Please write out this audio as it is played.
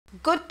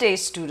Good day,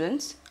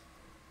 students.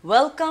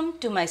 Welcome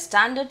to my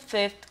Standard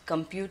 5th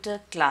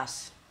computer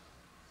class.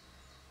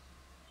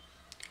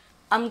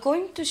 I'm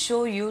going to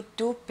show you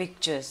two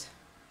pictures.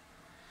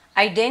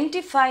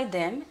 Identify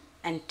them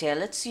and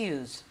tell its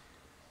use.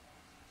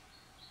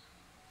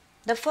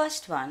 The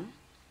first one,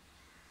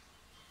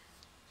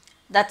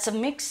 that's a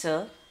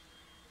mixer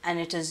and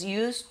it is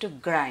used to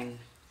grind.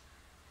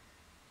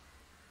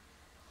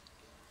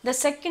 The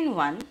second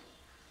one,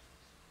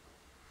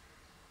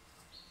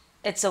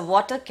 it's a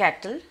water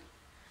kettle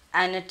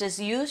and it is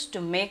used to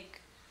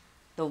make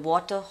the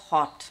water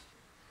hot.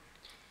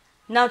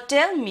 Now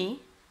tell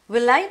me,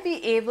 will I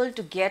be able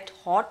to get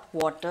hot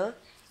water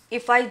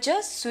if I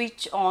just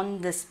switch on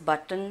this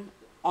button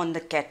on the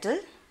kettle?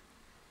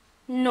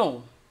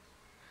 No,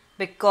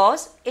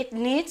 because it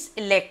needs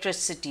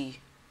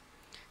electricity.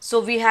 So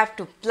we have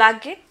to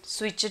plug it,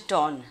 switch it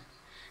on.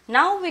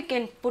 Now we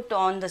can put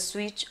on the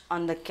switch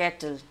on the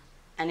kettle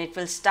and it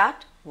will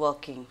start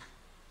working.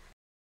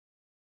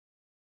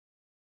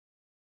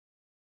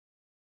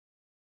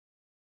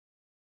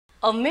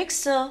 A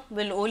mixer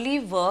will only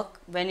work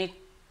when it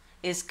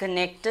is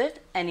connected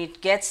and it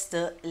gets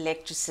the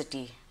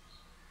electricity.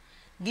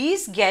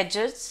 These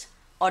gadgets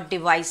or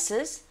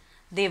devices,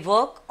 they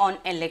work on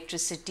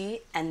electricity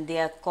and they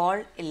are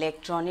called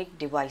electronic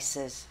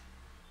devices.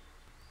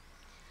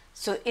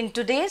 So in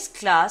today's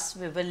class,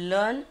 we will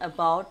learn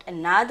about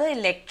another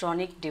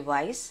electronic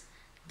device,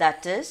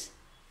 that is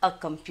a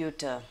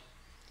computer.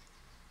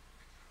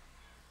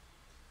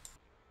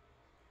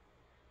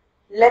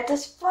 Let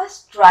us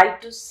first try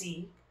to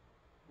see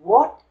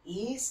what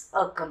is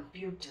a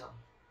computer.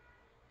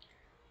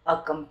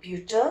 A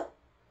computer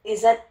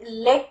is an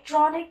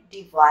electronic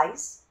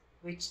device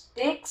which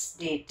takes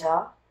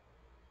data,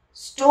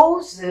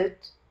 stores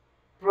it,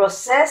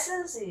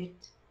 processes it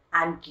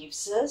and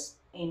gives us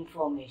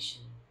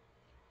information.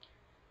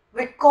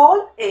 We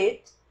call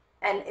it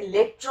an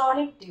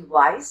electronic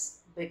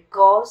device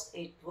because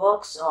it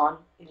works on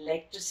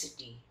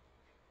electricity.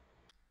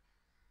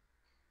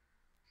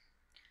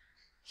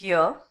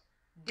 Here,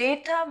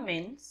 data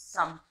means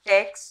some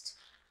text,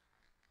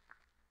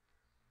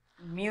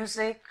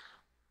 music,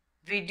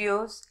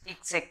 videos,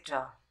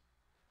 etc.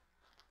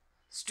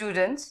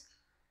 Students,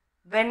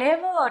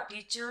 whenever a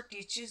teacher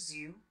teaches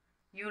you,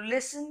 you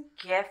listen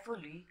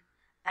carefully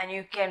and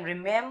you can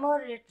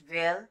remember it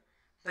well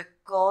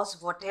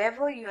because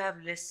whatever you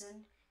have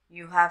listened,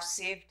 you have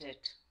saved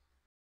it.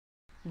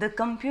 The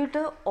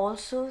computer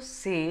also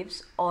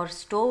saves or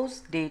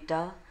stores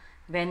data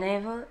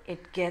whenever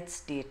it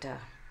gets data.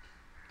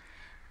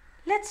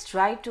 Let's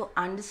try to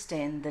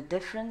understand the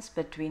difference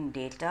between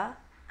data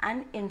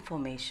and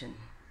information.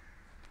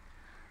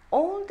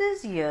 All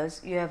these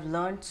years you have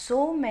learned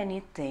so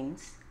many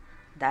things,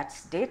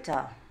 that's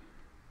data.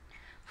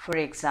 For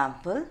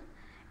example,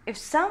 if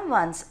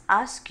someone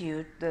asks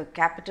you the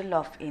capital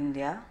of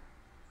India,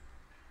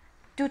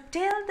 to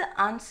tell the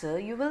answer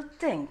you will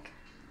think.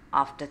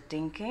 After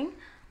thinking,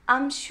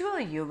 I'm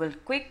sure you will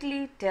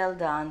quickly tell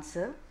the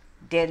answer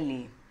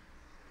Delhi.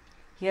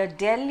 Here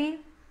Delhi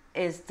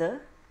is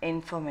the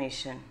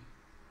information.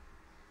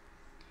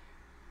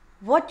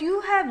 What you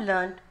have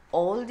learned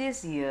all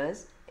these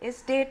years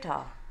is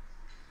data.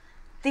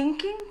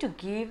 Thinking to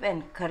give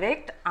a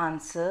correct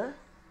answer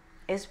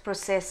is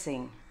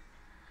processing.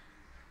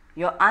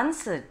 Your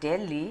answer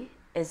Delhi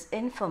is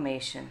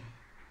information.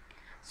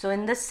 So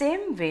in the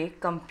same way,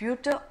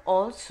 computer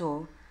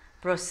also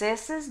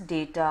processes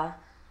data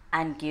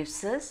and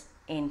gives us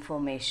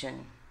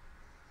information.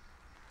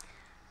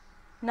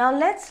 Now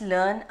let's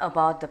learn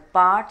about the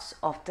parts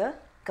of the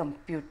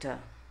computer.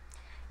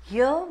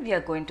 Here we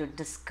are going to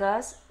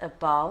discuss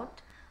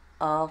about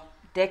a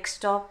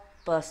desktop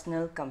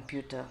personal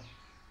computer.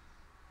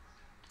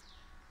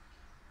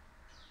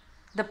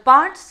 The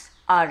parts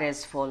are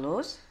as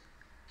follows: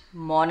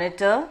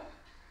 monitor,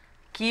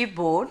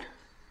 keyboard,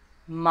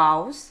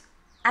 mouse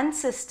and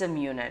system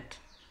unit.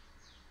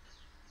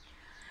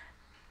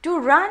 To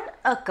run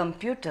a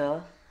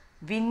computer,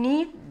 we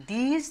need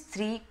these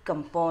three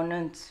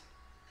components.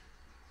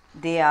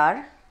 They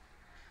are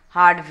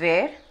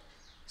hardware,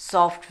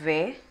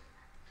 software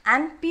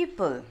and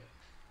people.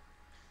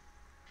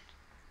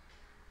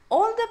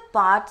 All the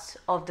parts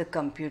of the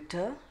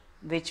computer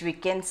which we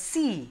can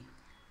see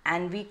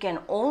and we can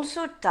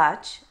also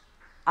touch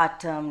are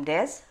termed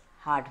as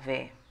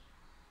hardware.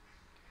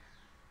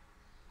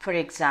 For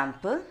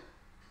example,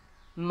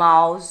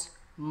 mouse,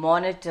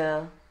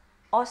 monitor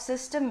or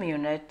system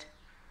unit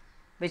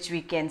which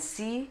we can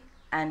see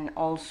and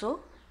also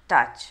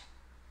touch.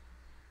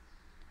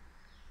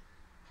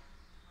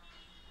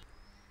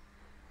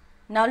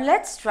 Now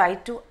let's try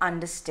to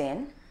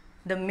understand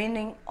the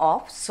meaning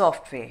of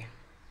software.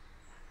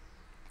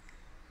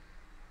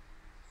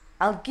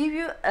 I'll give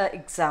you an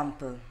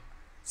example.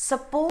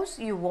 Suppose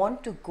you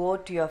want to go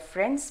to your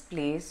friend's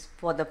place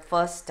for the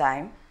first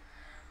time.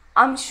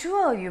 I'm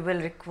sure you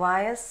will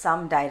require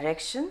some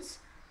directions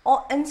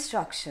or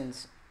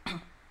instructions.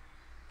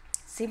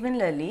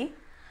 Similarly,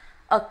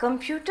 a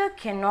computer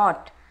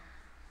cannot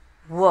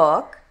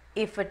work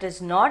if it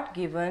is not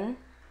given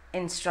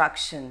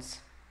instructions.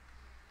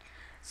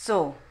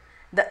 So,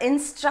 the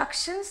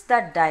instructions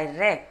that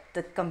direct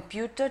the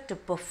computer to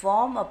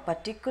perform a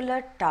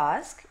particular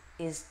task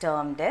is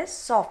termed as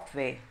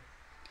software.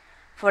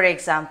 For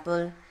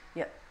example,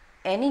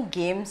 any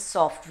game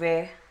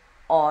software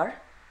or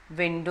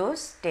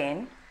Windows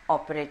 10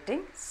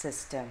 operating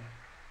system.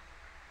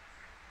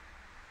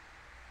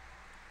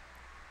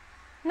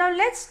 Now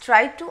let's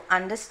try to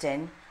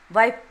understand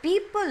why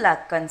people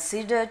are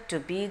considered to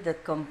be the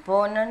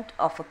component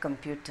of a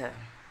computer.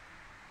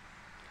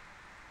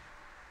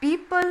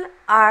 People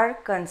are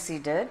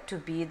considered to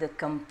be the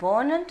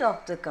component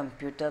of the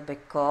computer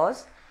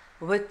because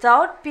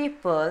without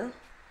people,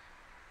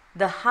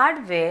 the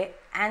hardware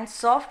and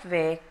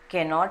software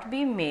cannot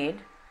be made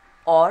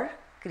or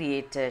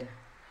created.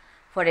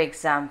 For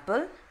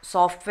example,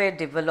 software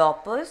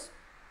developers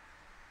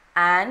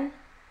and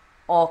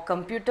or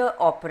computer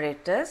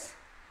operators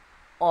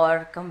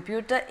or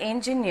computer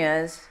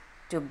engineers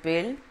to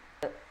build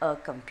a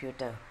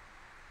computer.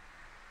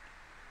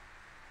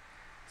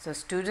 So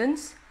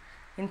students,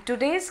 in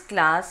today's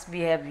class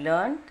we have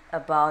learned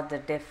about the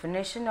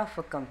definition of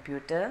a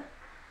computer,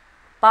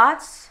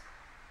 parts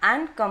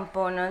and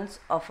components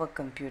of a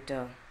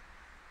computer.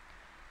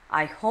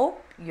 I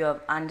hope you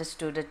have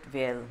understood it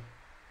well.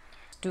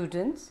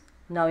 Students,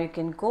 now you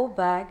can go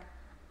back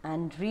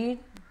and read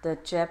the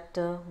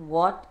chapter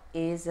What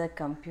is a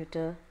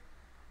Computer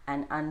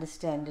and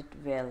understand it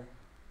well.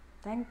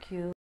 Thank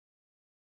you.